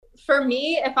for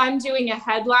me, if I'm doing a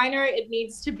headliner, it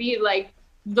needs to be like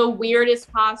the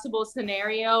weirdest possible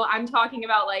scenario. I'm talking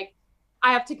about like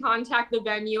I have to contact the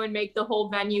venue and make the whole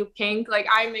venue pink. Like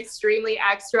I'm extremely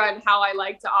extra in how I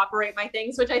like to operate my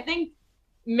things, which I think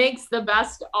makes the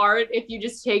best art if you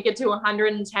just take it to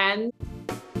 110.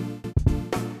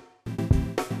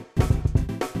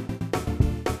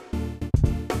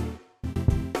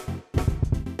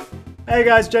 Hey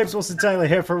guys, James Wilson Taylor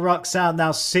here for Rock Sound.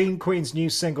 Now, Scene Queen's new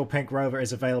single Pink Rover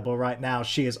is available right now.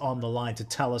 She is on the line to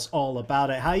tell us all about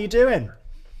it. How you doing?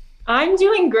 I'm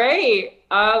doing great.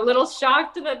 A little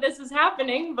shocked that this is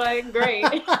happening, but great.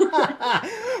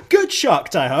 Good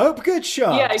shocked, I hope. Good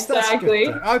Yeah, shocked. That's good. exactly.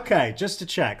 Okay, just to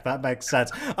check. That makes sense.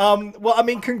 Well, I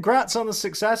mean, congrats on the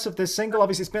success of this single.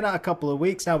 Obviously, it's been out a couple of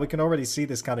weeks now. We can already see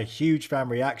this kind of huge fan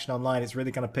reaction online. It's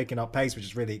really kind of picking up pace, which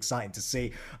is really exciting to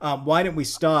see. Why don't we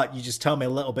start? You just tell me a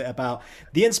little bit about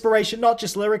the inspiration, not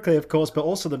just lyrically, of course, but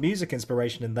also the music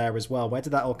inspiration in there as well. Where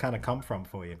did that all kind of come from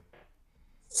for you?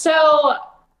 So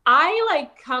I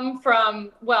like come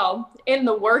from, well, in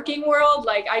the working world,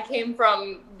 like I came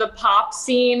from the pop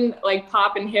scene, like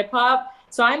pop and hip hop.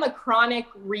 So I'm a chronic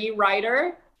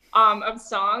rewriter of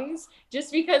songs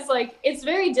just because like it's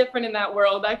very different in that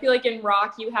world. I feel like in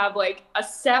rock, you have like a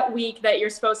set week that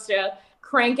you're supposed to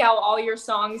crank out all your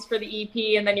songs for the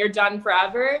EP and then you're done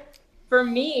forever. For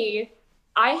me,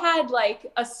 I had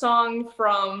like a song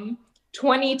from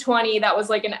 2020 that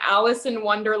was like an Alice in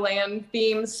Wonderland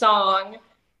theme song,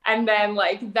 and then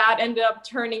like that ended up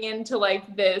turning into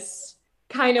like this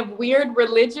kind of weird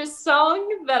religious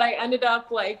song that I ended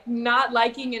up like not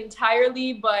liking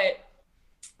entirely, but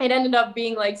it ended up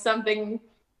being like something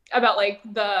about like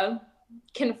the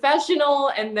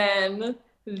confessional. And then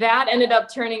that ended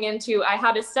up turning into, I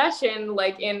had a session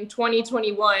like in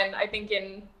 2021, I think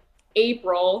in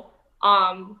April,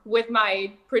 with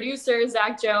my producer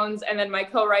Zach Jones and then my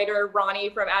co-writer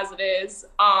Ronnie from As It Is.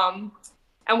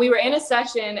 And we were in a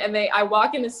session and I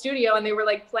walk in the studio and they were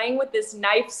like playing with this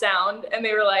knife sound and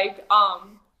they were like,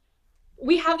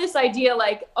 we have this idea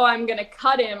like, oh, I'm gonna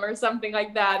cut him or something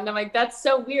like that. And I'm like, that's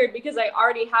so weird because I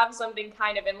already have something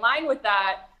kind of in line with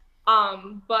that.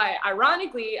 But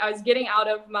ironically, I was getting out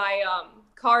of my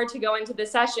car to go into the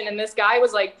session and this guy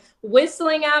was like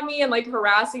whistling at me and like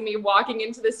harassing me walking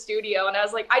into the studio. And I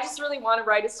was like, I just really want to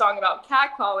write a song about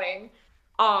catcalling.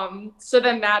 So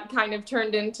then that kind of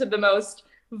turned into the most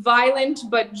violent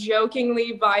but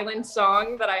jokingly violent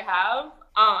song that I have.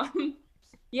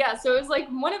 Yeah, so it was like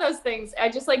one of those things. I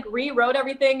just like rewrote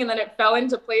everything and then it fell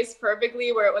into place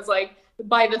perfectly where it was like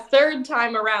by the third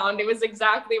time around, it was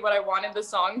exactly what I wanted the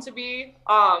song to be.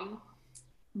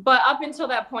 But up until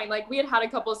that point, like we had had a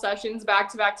couple of sessions back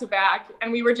to back to back,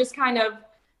 and we were just kind of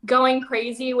going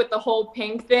crazy with the whole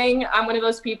Pink thing. I'm one of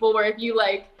those people where if you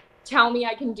like tell me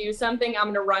I can do something, I'm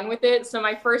gonna run with it. So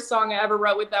my first song I ever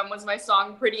wrote with them was my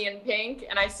song Pretty in Pink,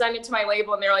 and I sent it to my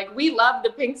label and they're like, we love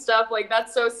the Pink stuff, like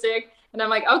that's so sick. And I'm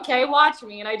like, okay, watch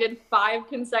me. And I did 5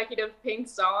 consecutive Pink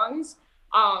songs.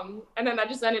 And then that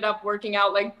just ended up working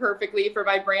out like perfectly for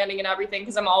my branding and everything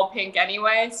because I'm all pink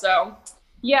anyway. So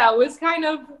yeah, it was kind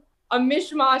of a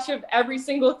mishmash of every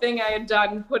single thing I had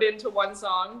done put into one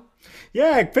song.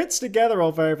 Yeah, it fits together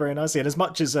all very, very nicely. And as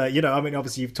much as, I mean,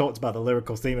 obviously you've talked about the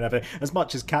lyrical theme and everything, as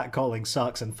much as catcalling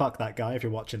sucks, and fuck that guy if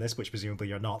you're watching this, which presumably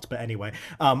you're not. But anyway,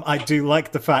 I do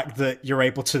like the fact that you're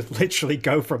able to literally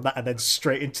go from that and then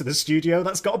straight into the studio.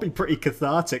 That's got to be pretty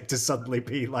cathartic to suddenly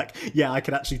be like, yeah, I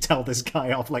can actually tell this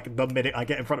guy off like the minute I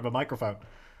get in front of a microphone.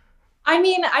 I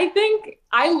mean, I think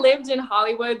I lived in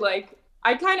Hollywood, like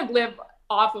I kind of live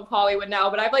off of Hollywood now,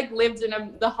 but I've like lived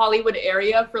in the Hollywood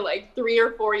area for like 3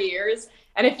 or 4 years.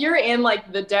 And if you're in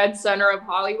like the dead center of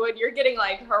Hollywood, you're getting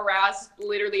like harassed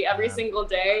literally every Yeah. single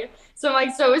day. So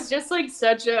like, so it's just like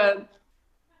such a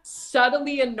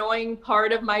subtly annoying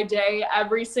part of my day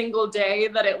every single day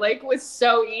that it like was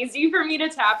so easy for me to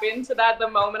tap into that the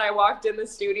moment I walked in the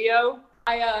studio.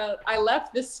 I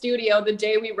left the studio the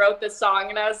day we wrote this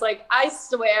song and I was like, I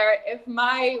swear if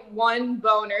my one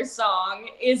boner song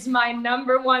is my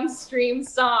 #1 stream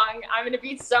song, I'm gonna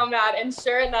be so mad. And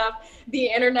sure enough, the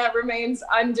internet remains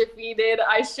undefeated.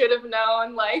 I should have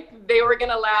known like they were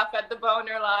gonna laugh at the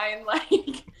boner line.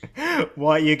 Like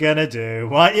What you gonna do?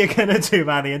 What you gonna do,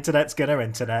 man? The internet's gonna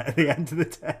internet at the end of the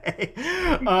day.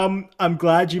 I'm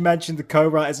glad you mentioned the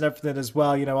co-writers and everything as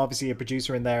well. You know, obviously a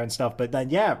producer in there and stuff. But then,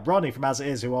 yeah, Ronnie from As It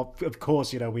Is, who of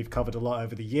course, you know, we've covered a lot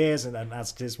over the years, and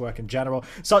As It Is work in general.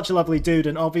 Such a lovely dude,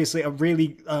 and obviously a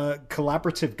really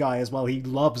collaborative guy as well. He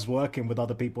loves working with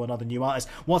other people and other new artists.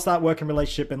 What's that working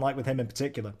relationship been like with him in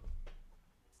particular?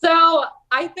 so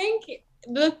I think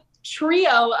the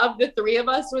trio of the three of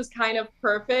us was kind of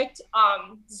perfect.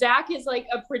 Zach is like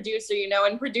a producer, you know,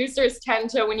 and producers tend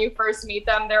to, when you first meet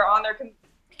them, they're on their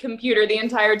computer the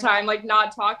entire time, like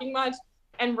not talking much.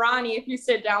 And Ronnie, if you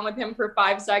sit down with him for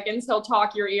 5 seconds, he'll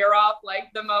talk your ear off,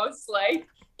 like the most like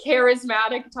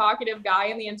charismatic, talkative guy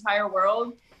in the entire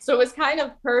world. So it was kind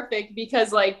of perfect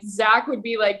because like Zach would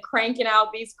be like cranking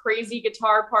out these crazy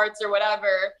guitar parts or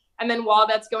whatever. And then while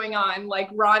that's going on, like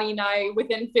Ronnie and I,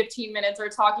 within 15 minutes, are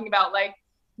talking about like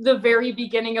the very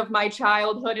beginning of my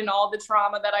childhood and all the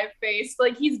trauma that I've faced.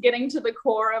 Like he's getting to the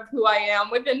core of who I am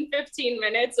within 15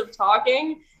 minutes of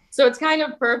talking. So it's kind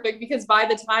of perfect because by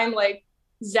the time like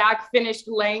Zach finished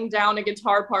laying down a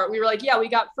guitar part, we were like, yeah, we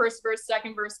got first verse,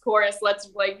 second verse, chorus. Let's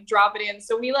like drop it in.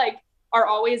 So we like are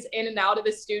always in and out of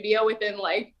the studio within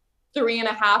like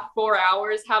 3.5, 4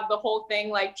 hours, have the whole thing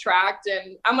like tracked.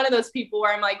 And I'm one of those people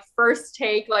where I'm like, first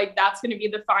take, like that's going to be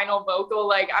the final vocal.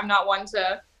 Like I'm not one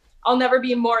to, I'll never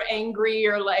be more angry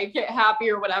or like happy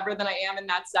or whatever than I am in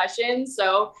that session.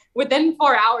 So within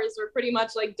 4 hours, we're pretty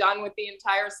much like done with the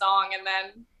entire song. And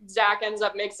then Zach ends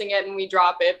up mixing it and we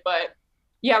drop it. But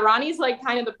yeah, Ronnie's like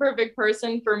kind of the perfect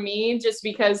person for me just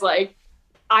because like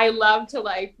I love to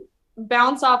like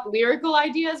bounce off lyrical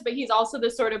ideas, but he's also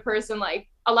the sort of person like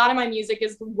a lot of my music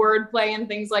is wordplay and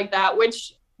things like that,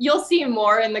 which you'll see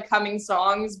more in the coming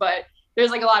songs, but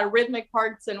there's like a lot of rhythmic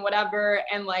parts and whatever.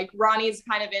 And like Ronnie's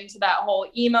kind of into that whole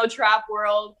emo trap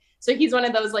world. So he's one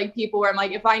of those like people where I'm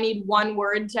like, if I need one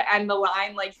word to end the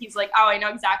line, like he's like, oh, I know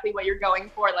exactly what you're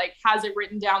going for. Like has it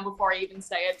written down before I even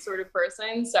say it sort of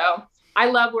person. So I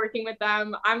love working with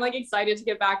them. I'm like excited to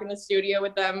get back in the studio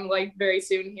with them like very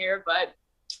soon here, but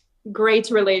great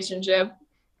relationship.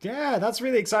 Yeah, that's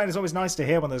really exciting. It's always nice to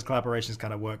hear when those collaborations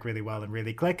kind of work really well and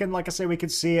really click. And like I say, we can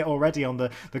see it already on the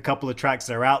couple of tracks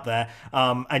that are out there.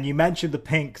 And you mentioned the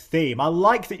Pink theme. I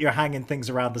like that you're hanging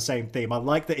things around the same theme. I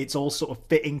like that it's all sort of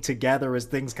fitting together as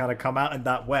things kind of come out in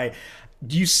that way.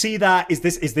 Do you see that? Is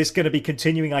this going to be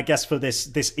continuing, I guess, for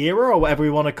this era or whatever we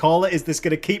want to call it? Is this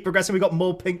going to keep progressing? We got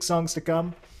more Pink songs to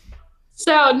come?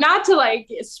 So not to like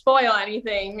spoil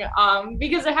anything,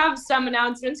 because I have some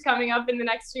announcements coming up in the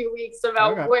next few weeks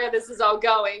about where this is all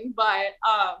going. But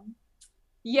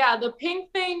yeah, the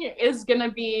Pink thing is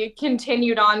gonna be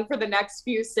continued on for the next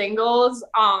few singles.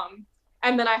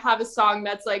 And then I have a song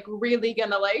that's like really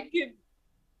gonna like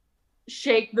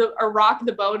shake or rock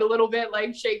the boat a little bit,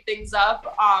 like shake things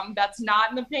up. That's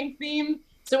not in the Pink theme.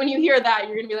 So when you hear that,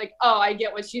 you're going to be like, oh, I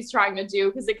get what she's trying to do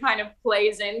because it kind of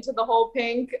plays into the whole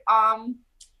Pink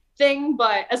thing.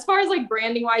 But as far as like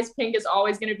branding wise, Pink is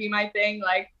always going to be my thing.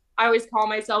 Like I always call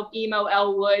myself Emo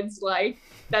Elle Woods. Like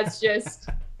that's just,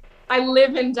 I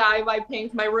live and die by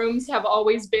Pink. My rooms have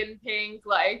always been Pink.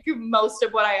 Like most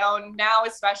of what I own now,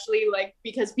 especially like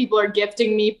because people are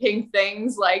gifting me Pink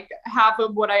things, like half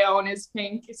of what I own is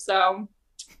Pink. So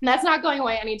that's not going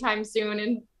away anytime soon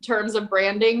in terms of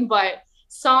branding, but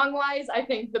song wise, I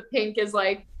think the Pink is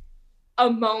like a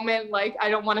moment. Like I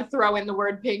don't want to throw in the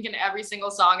word Pink in every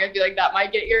single song. I feel like that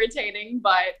might get irritating,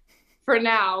 but for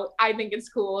now, I think it's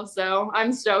cool. So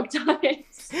I'm stoked on it.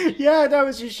 Yeah, no,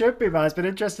 as you should be, man. It's been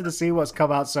interesting to see what's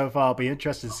come out so far. I'll be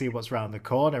interested to see what's around the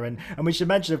corner. And we should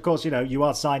mention, of course, you know, you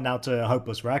are signed now to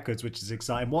Hopeless Records, which is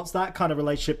exciting. What's that kind of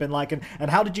relationship been like? And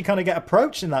how did you kind of get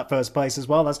approached in that first place as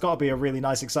well? That's got to be a really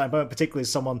nice, exciting moment, particularly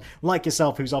as someone like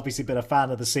yourself who's obviously been a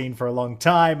fan of the scene for a long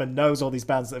time and knows all these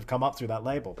bands that have come up through that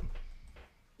label.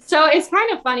 So it's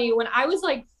kind of funny. When I was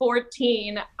like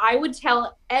 14, I would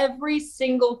tell every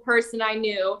single person I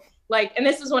knew, like, and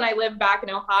this is when I lived back in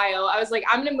Ohio, I was like,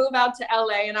 I'm going to move out to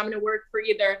LA and I'm going to work for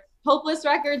either Hopeless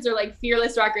Records or like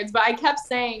Fearless Records. But I kept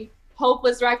saying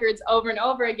Hopeless Records over and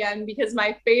over again because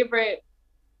my favorite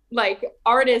like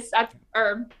artists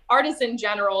or artists in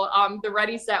general, the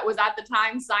Ready Set was at the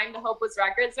time signed to Hopeless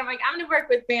Records. And I'm like, I'm going to work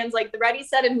with bands like the Ready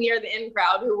Set and We Are the In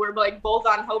Crowd, who were like both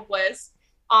on Hopeless.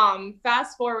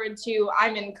 Fast forward to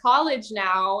I'm in college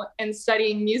now and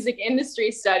studying music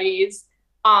industry studies.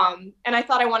 And I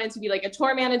thought I wanted to be like a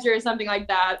tour manager or something like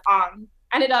that.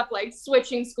 Ended up like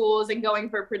switching schools and going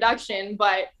for production.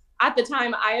 But at the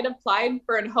time I had applied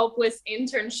for an Hopeless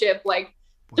internship like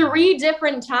 3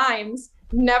 different times,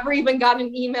 never even got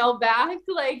an email back,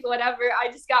 like whatever. I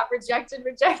just got rejected.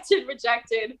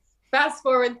 Fast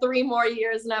forward 3 more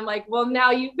years and I'm like, well,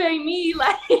 now you pay me.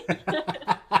 Like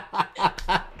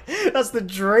That's the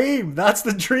dream. That's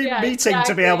the dream meeting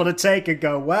exactly. To be able to take and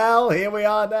go, well, here we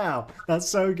are now. That's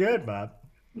so good, man.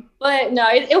 But no,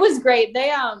 it was great.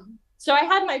 They so I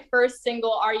had my first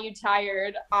single, Are You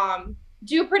Tired,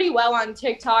 do pretty well on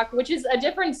TikTok, which is a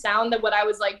different sound than what I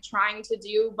was like trying to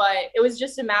do, but it was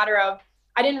just a matter of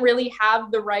I didn't really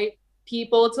have the right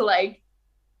people to like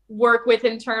work with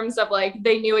in terms of like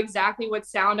they knew exactly what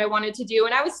sound I wanted to do.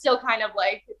 And I was still kind of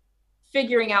like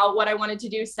figuring out what I wanted to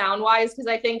do sound wise, because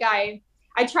I think I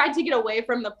tried to get away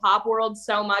from the pop world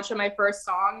so much on my first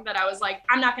song that I was like,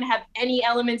 I'm not going to have any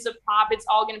elements of pop. It's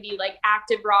all going to be like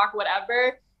active rock,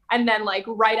 whatever. And then like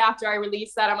right after I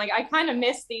released that, I'm like, I kind of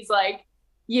miss these like,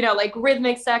 you know, like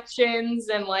rhythmic sections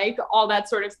and like all that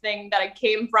sort of thing that I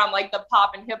came from, like the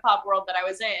pop and hip hop world that I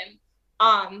was in.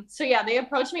 So yeah, they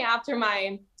approached me after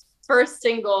my first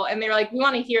single and they were like, we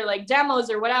want to hear like demos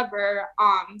or whatever.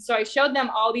 So I showed them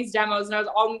all these demos and I was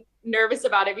all nervous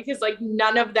about it because like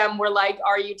none of them were like,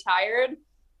 are you tired?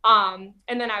 And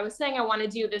then I was saying I want to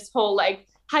do this whole like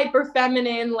hyper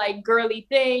feminine, like girly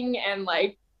thing. And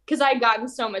like, because I'd gotten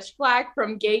so much flack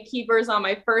from gatekeepers on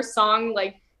my first song,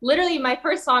 like literally my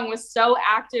first song was so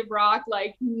active rock,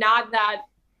 like not that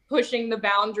pushing the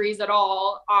boundaries at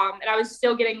all. And I was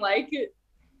still getting like,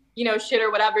 you know, shit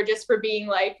or whatever just for being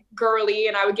like girly.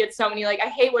 And I would get so many like, I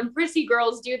hate when prissy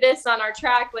girls do this on our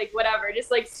track, like whatever, just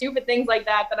like stupid things like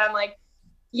that. But I'm like,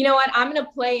 you know what, I'm going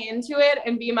to play into it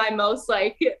and be my most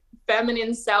like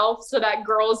feminine self so that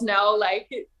girls know like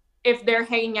if they're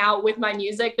hanging out with my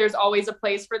music, there's always a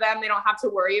place for them. They don't have to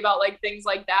worry about like things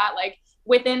like that. Like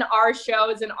within our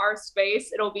shows and our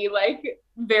space, it'll be like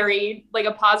very like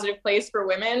a positive place for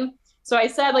women. So I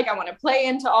said, like, I want to play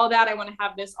into all that. I want to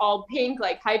have this all pink,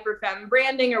 like hyper femme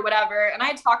branding or whatever. And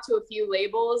I talked to a few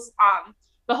labels.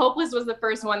 But Hopeless was the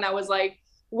first one that was like,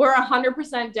 we're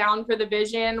 100% down for the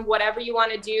vision. Whatever you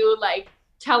want to do, like,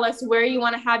 tell us where you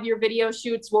want to have your video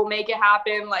shoots. We'll make it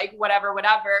happen, like, whatever.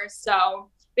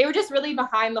 So they were just really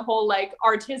behind the whole, like,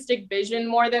 artistic vision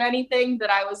more than anything,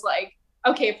 that I was like,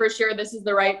 okay, for sure, this is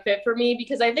the right fit for me.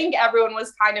 Because I think everyone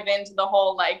was kind of into the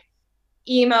whole, like,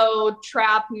 emo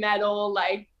trap metal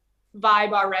like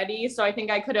vibe already, so I think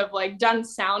I could have like done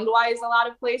sound wise a lot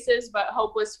of places, but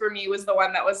Hopeless for me was the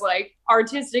one that was like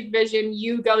artistic vision,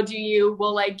 you go do you,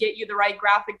 we'll like get you the right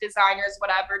graphic designers,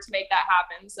 whatever, to make that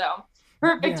happen. So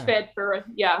perfect fit for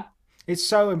It's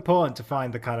so important to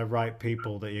find the kind of right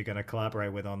people that you're going to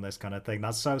collaborate with on this kind of thing.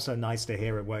 That's so nice to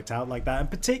hear it worked out like that.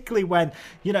 And particularly when,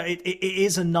 you know, it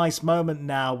is a nice moment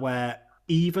now where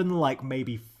even like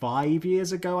maybe 5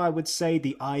 years ago, I would say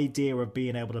the idea of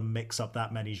being able to mix up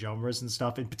that many genres and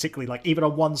stuff, and particularly like even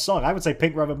on one song, I would say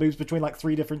Pink Rover moves between like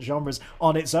 3 different genres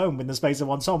on its own in the space of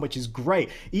one song, which is great.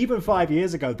 Even 5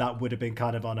 years ago, that would have been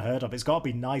kind of unheard of. It's got to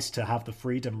be nice to have the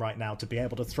freedom right now to be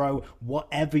able to throw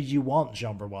whatever you want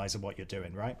genre-wise of what you're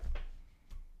doing, right?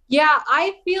 Yeah,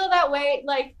 I feel that way.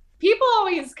 Like people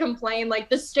always complain like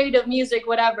the state of music,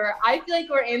 whatever. I feel like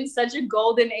we're in such a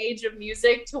golden age of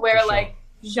music to where like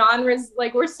genres,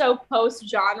 like we're so post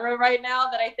genre right now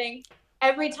that I think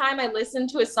every time I listen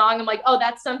to a song, I'm like, oh,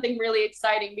 that's something really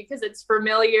exciting because it's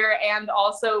familiar and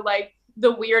also like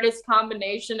the weirdest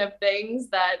combination of things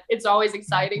that it's always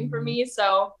exciting for me.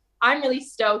 So I'm really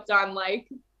stoked on like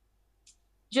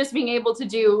just being able to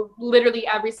do literally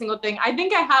every single thing. I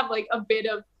think I have like a bit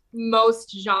of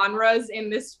most genres in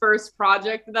this first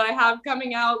project that I have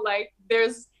coming out. Like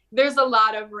there's a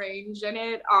lot of range in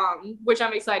it, which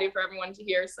I'm excited for everyone to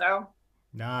hear. So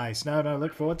nice. No,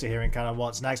 look forward to hearing kind of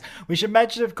what's next. We should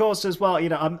mention, of course, as well, you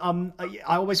know,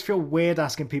 I always feel weird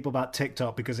asking people about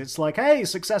TikTok because it's like, hey,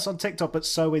 success on TikTok, but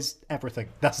so is everything.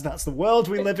 That's the world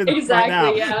we live in exactly, right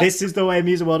now. Yeah. This is the way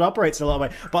music world operates in a lot of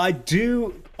way. But I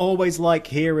do always like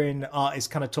hearing artists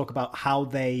kind of talk about how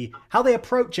they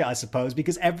approach it, I suppose,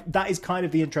 because that is kind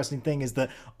of the interesting thing, is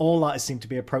that all artists seem to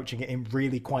be approaching it in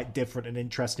really quite different and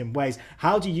interesting ways.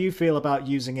 How do you feel about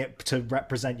using it to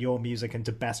represent your music and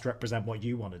to best represent what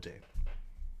you want to do?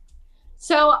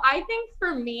 So I think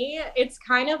for me, it's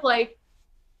kind of like,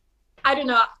 I don't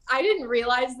know, I didn't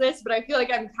realize this, but I feel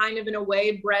like I'm kind of in a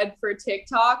way bred for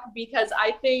TikTok, because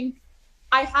I think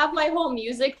I have my whole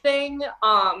music thing,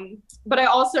 but I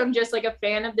also am just like a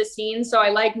fan of the scene. So I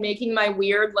like making my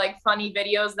weird, like funny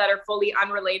videos that are fully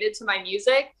unrelated to my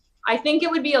music. I think it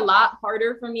would be a lot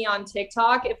harder for me on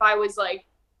TikTok if I was like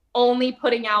only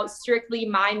putting out strictly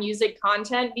my music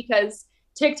content, because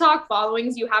TikTok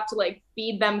followings, you have to like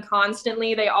feed them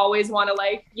constantly. They always want to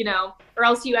like, you know, or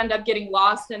else you end up getting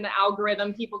lost in the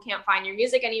algorithm. People can't find your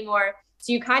music anymore.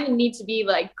 So you kind of need to be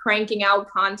like cranking out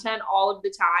content all of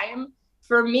the time.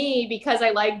 For me, because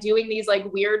I like doing these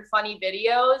like weird, funny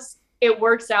videos, it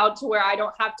works out to where I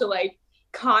don't have to like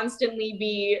constantly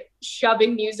be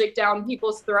shoving music down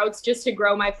people's throats just to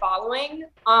grow my following.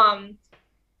 And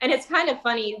it's kind of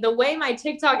funny. The way my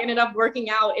TikTok ended up working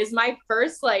out is my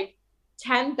first like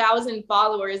 10,000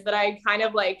 followers that I kind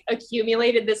of like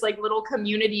accumulated this like little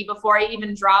community before I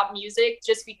even dropped music,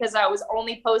 just because I was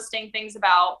only posting things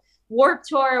about Warped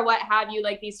Tour or what have you,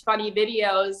 like these funny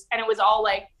videos. And it was all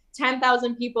like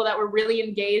 10,000 people that were really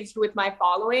engaged with my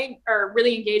following or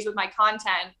really engaged with my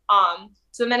content.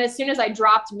 So then as soon as I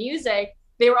dropped music,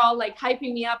 they were all like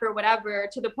hyping me up or whatever,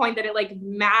 to the point that it like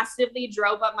massively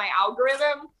drove up my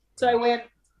algorithm. So I went,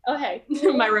 oh, hey,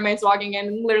 my roommate's walking in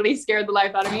and literally scared the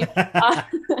life out of me.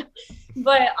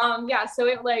 But yeah, so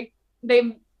it like,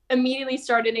 they immediately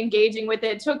started engaging with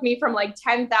it. It took me from like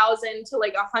 10,000 to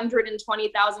like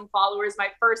 120,000 followers. My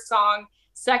first song,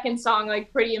 second song,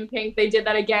 like Pretty in Pink, they did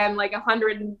that again, like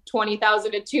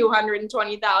 120,000 to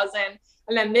 220,000.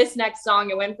 And then this next song,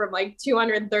 it went from like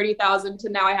 230,000 to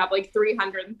now I have like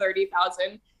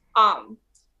 330,000.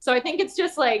 So I think it's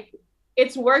just like,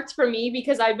 it's worked for me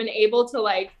because I've been able to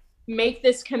like make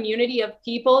this community of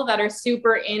people that are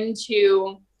super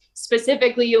into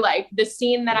specifically like the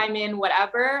scene that I'm in,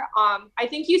 whatever. I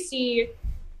think you see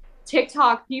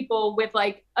TikTok people with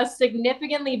like a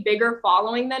significantly bigger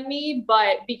following than me,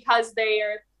 but because they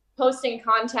are posting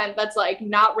content that's like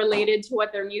not related to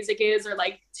what their music is, or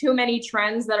like too many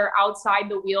trends that are outside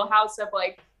the wheelhouse of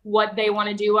like what they want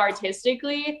to do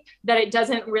artistically, that it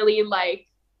doesn't really like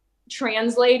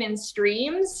translate in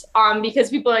streams. Because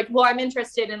people are like, well, I'm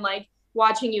interested in like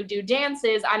watching you do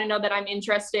dances. I don't know that I'm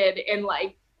interested in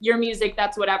like your music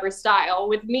that's whatever style.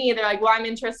 With me, they're like, well, I'm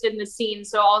interested in the scene,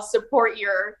 so I'll support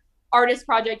your artist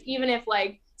project, even if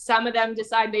like some of them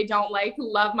decide they don't like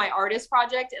love my artist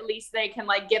project. At least they can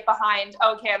like get behind,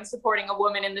 okay, I'm supporting a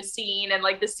woman in the scene and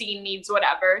like the scene needs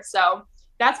whatever. So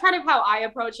that's kind of how I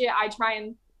approach it. I try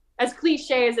and, as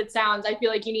cliche as it sounds, I feel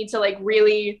like you need to like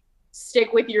really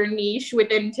stick with your niche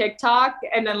within TikTok,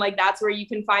 and then like that's where you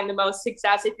can find the most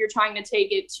success if you're trying to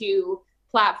take it to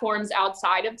platforms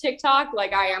outside of TikTok,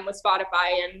 like I am with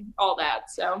Spotify and all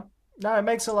that. So no, it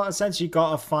makes a lot of sense. You got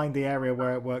to find the area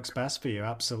where it works best for you,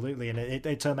 absolutely, and it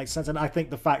totally makes sense. And I think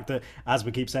the fact that, as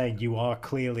we keep saying, you are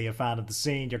clearly a fan of the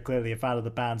scene, you're clearly a fan of the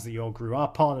bands that you all grew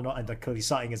up on, and they're clearly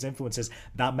citing as influences.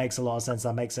 That makes a lot of sense.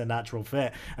 That makes a natural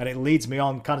fit, and it leads me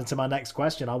on kind of to my next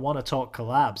question. I want to talk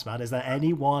collabs, man. Is there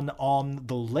anyone on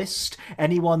the list?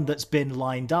 Anyone that's been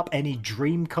lined up? Any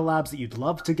dream collabs that you'd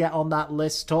love to get on that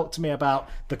list? Talk to me about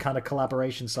the kind of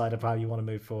collaboration side of how you want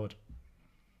to move forward.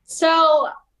 So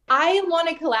I want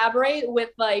to collaborate with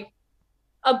like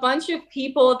a bunch of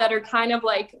people that are kind of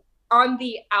like on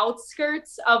the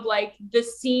outskirts of like the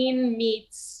scene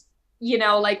meets, you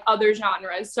know, like other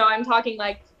genres. So I'm talking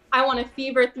like, I want a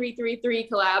Fever 333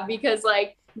 collab, because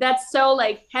like that's so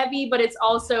like heavy, but it's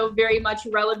also very much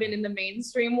relevant in the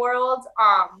mainstream world.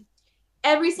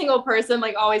 Every single person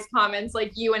like always comments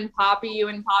like you and Poppy,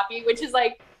 which is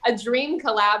like a dream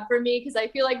collab for me, because I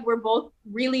feel like we're both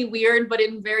really weird but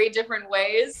in very different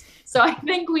ways. So I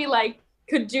think we like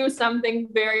could do something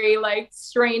very like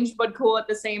strange but cool at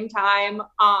the same time.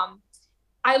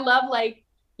 I love like,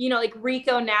 you know, like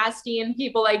Rico Nasty and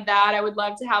people like that. I would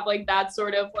love to have like that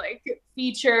sort of like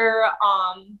feature.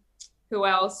 Who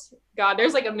else? God,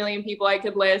 there's like a million people I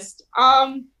could list.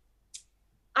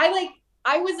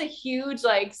 I was a huge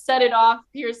like Set It Off,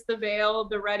 Pierce the Veil,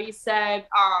 The Ready Set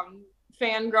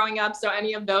fan growing up. So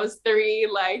any of those three,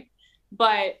 like,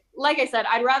 but like I said,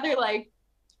 I'd rather like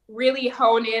really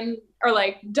hone in or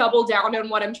like double down on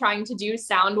what I'm trying to do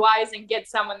sound wise and get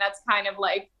someone that's kind of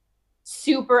like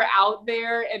super out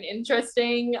there and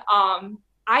interesting.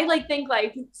 I like think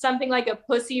like something like a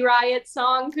Pussy Riot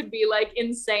song could be like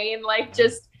insane, like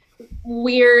just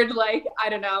weird, like I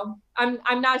don't know.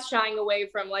 I'm not shying away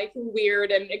from like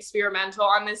weird and experimental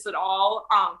on this at all.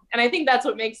 And I think that's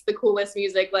what makes the coolest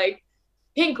music. Like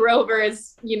Pink Rover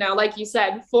is, you know, like you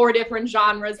said, 4 different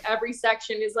genres. Every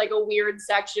section is like a weird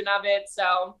section of it.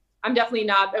 So I'm definitely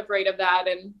not afraid of that.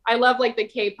 And I love like the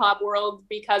K-pop world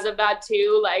because of that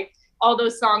too. Like all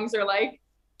those songs are like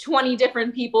 20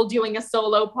 different people doing a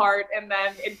solo part, and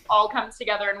then it all comes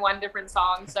together in one different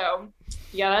song. So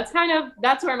yeah,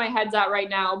 that's where my head's at right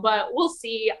now, but we'll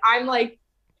see. I'm like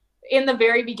in the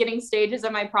very beginning stages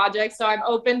of my project, so I'm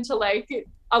open to like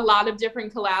a lot of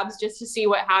different collabs just to see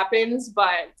what happens,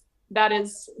 but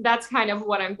that's kind of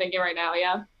what I'm thinking right now.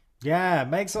 Yeah. Yeah,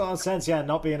 makes a lot of sense. Yeah,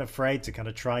 not being afraid to kind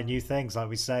of try new things, like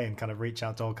we say, and kind of reach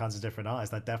out to all kinds of different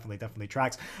artists. That definitely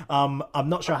tracks. I'm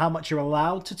not sure how much you're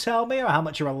allowed to tell me or how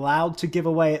much you're allowed to give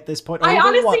away at this point. I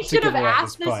honestly should have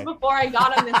asked this before I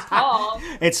got on this call.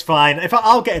 It's fine.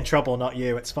 I'll get in trouble, not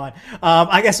you. It's fine.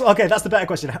 I guess, okay, that's the better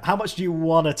question. How much do you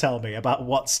want to tell me about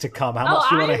what's to come? How much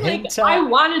do you want to hint at? I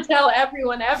want to tell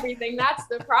everyone everything. That's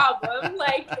the problem.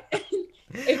 Like,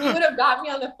 if you would have got me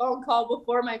on the phone call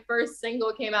before my first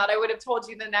single came out, I would have told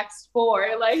you the next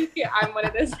 4. Like, I'm one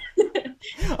of this.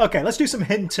 Okay, let's do some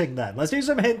hinting then. Let's do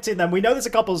some hinting then. We know there's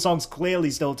a couple of songs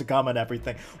clearly still to come and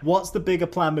everything. What's the bigger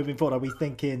plan moving forward? Are we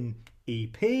thinking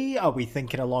EP? Are we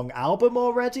thinking a long album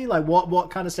already? Like what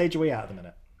kind of stage are we at the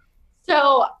minute?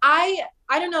 So I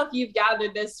don't know if you've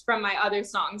gathered this from my other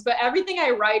songs, but everything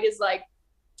I write is like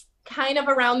kind of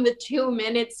around the 2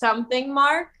 minute something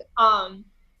mark.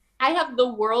 I have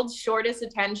the world's shortest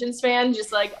attention span,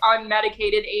 just like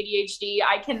unmedicated ADHD.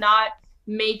 I cannot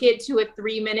make it to a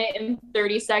 3 minute and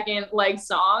 30 second like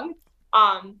song.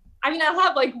 I mean, I'll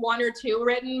have like one or two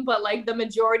written, but like the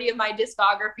majority of my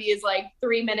discography is like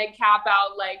 3 minute cap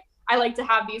out. Like I like to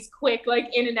have these quick, like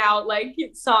in and out, like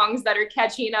songs that are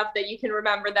catchy enough that you can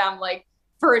remember them like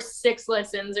first 6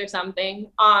 listens or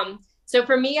something. So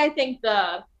for me, I think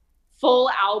the full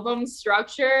album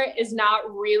structure is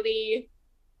not really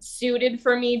suited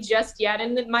for me just yet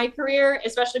in my career,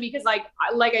 especially because like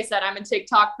I said, I'm a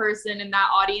TikTok person and that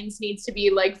audience needs to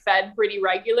be like fed pretty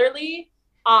regularly.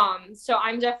 So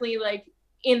I'm definitely like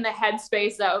in the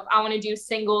headspace of I want to do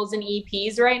singles and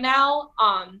EPs right now.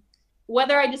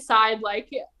 Whether I decide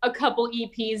like a couple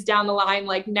EPs down the line,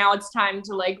 like now it's time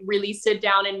to like really sit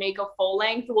down and make a full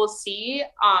length, we'll see.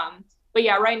 But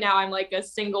yeah, right now I'm like a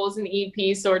singles and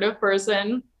EP sort of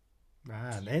person.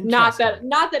 Man, Not that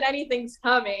anything's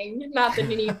coming. Not that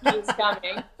an EP is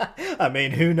coming. I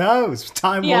mean, who knows?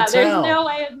 Time will Yeah, tell. there's no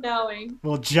way of knowing.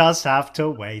 We'll just have to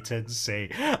wait and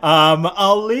see.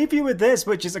 I'll leave you with this,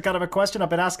 which is a kind of a question I've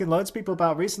been asking loads of people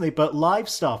about recently, but live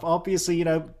stuff. Obviously, you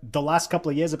know, the last couple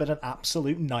of years have been an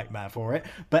absolute nightmare for it,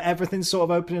 but everything's sort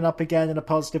of opening up again in a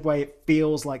positive way. It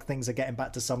feels like things are getting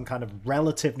back to some kind of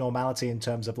relative normality in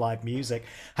terms of live music.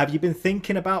 Have you been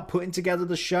thinking about putting together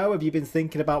the show? Have you been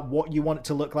thinking about what you want it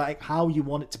to look like, how you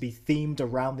want it to be themed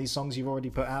around these songs you've already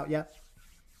put out yet?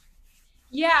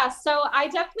 Yeah, so I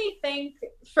definitely think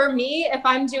for me, if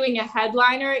I'm doing a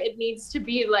headliner, it needs to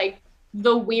be like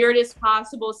the weirdest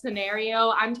possible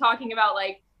scenario. I'm talking about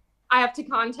like I have to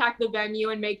contact the venue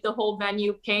and make the whole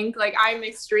venue pink. Like I'm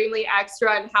extremely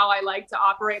extra in how I like to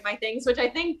operate my things, which I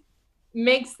think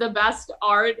makes the best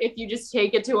art if you just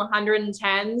take it to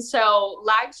 110. So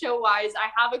live show wise, I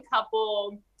have a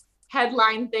couple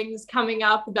headline things coming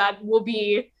up that will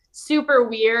be super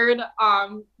weird,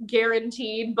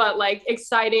 guaranteed, but like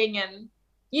exciting. And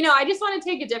you know, I just want to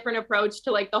take a different approach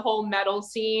to like the whole metal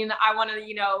scene. I want to,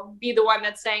 you know, be the one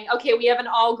that's saying, okay, we have an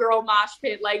all-girl mosh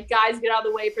pit, like guys get out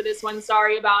of the way for this one,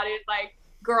 sorry about it, like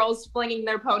girls flinging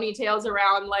their ponytails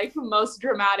around, like most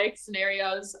dramatic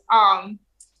scenarios. And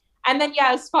then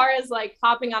yeah, as far as like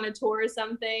hopping on a tour or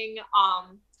something,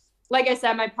 like I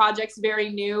said, my project's very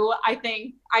new. I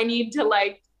think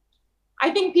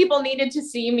people needed to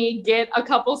see me get a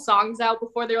couple songs out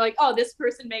before they're like, oh, this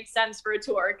person makes sense for a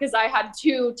tour. Cause I had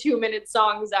 2 2-minute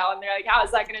songs out and they're like, how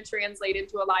is that going to translate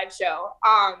into a live show?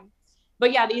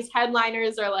 But yeah, these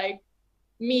headliners are like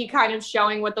me kind of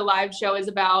showing what the live show is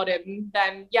about. And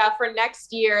then, yeah, for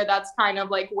next year, that's kind of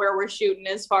like where we're shooting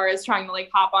as far as trying to like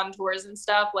hop on tours and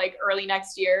stuff like early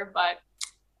next year. But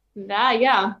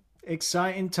yeah.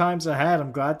 Exciting times ahead.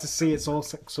 I'm glad to see it's all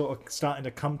sort of starting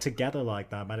to come together like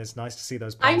that, man. It's nice to see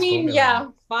those plans. I mean, yeah,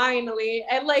 finally.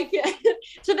 And like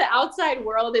to the outside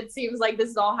world, it seems like this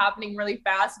is all happening really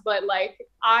fast. But like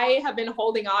I have been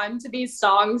holding on to these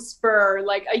songs for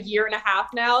like a year and a half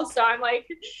now. So I'm like,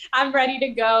 I'm ready to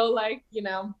go, like, you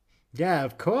know. Yeah,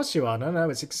 of course you are. No,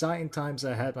 it's exciting times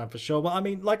ahead, man, for sure. Well, I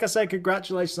mean, like I said,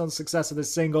 congratulations on the success of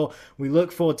this single. We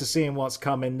look forward to seeing what's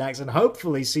coming next and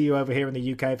hopefully see you over here in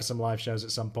the UK for some live shows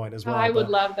at some point as well. I would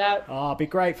love that. Oh, it'd be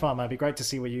great fun, man. It'd be great to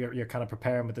see what you're kind of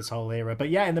preparing with this whole era. But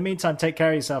yeah, in the meantime, take care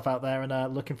of yourself out there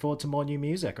and looking forward to more new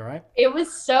music, all right? It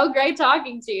was so great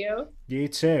talking to you. You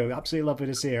too. Absolutely lovely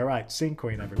to see you. All right, scene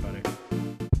queen, everybody.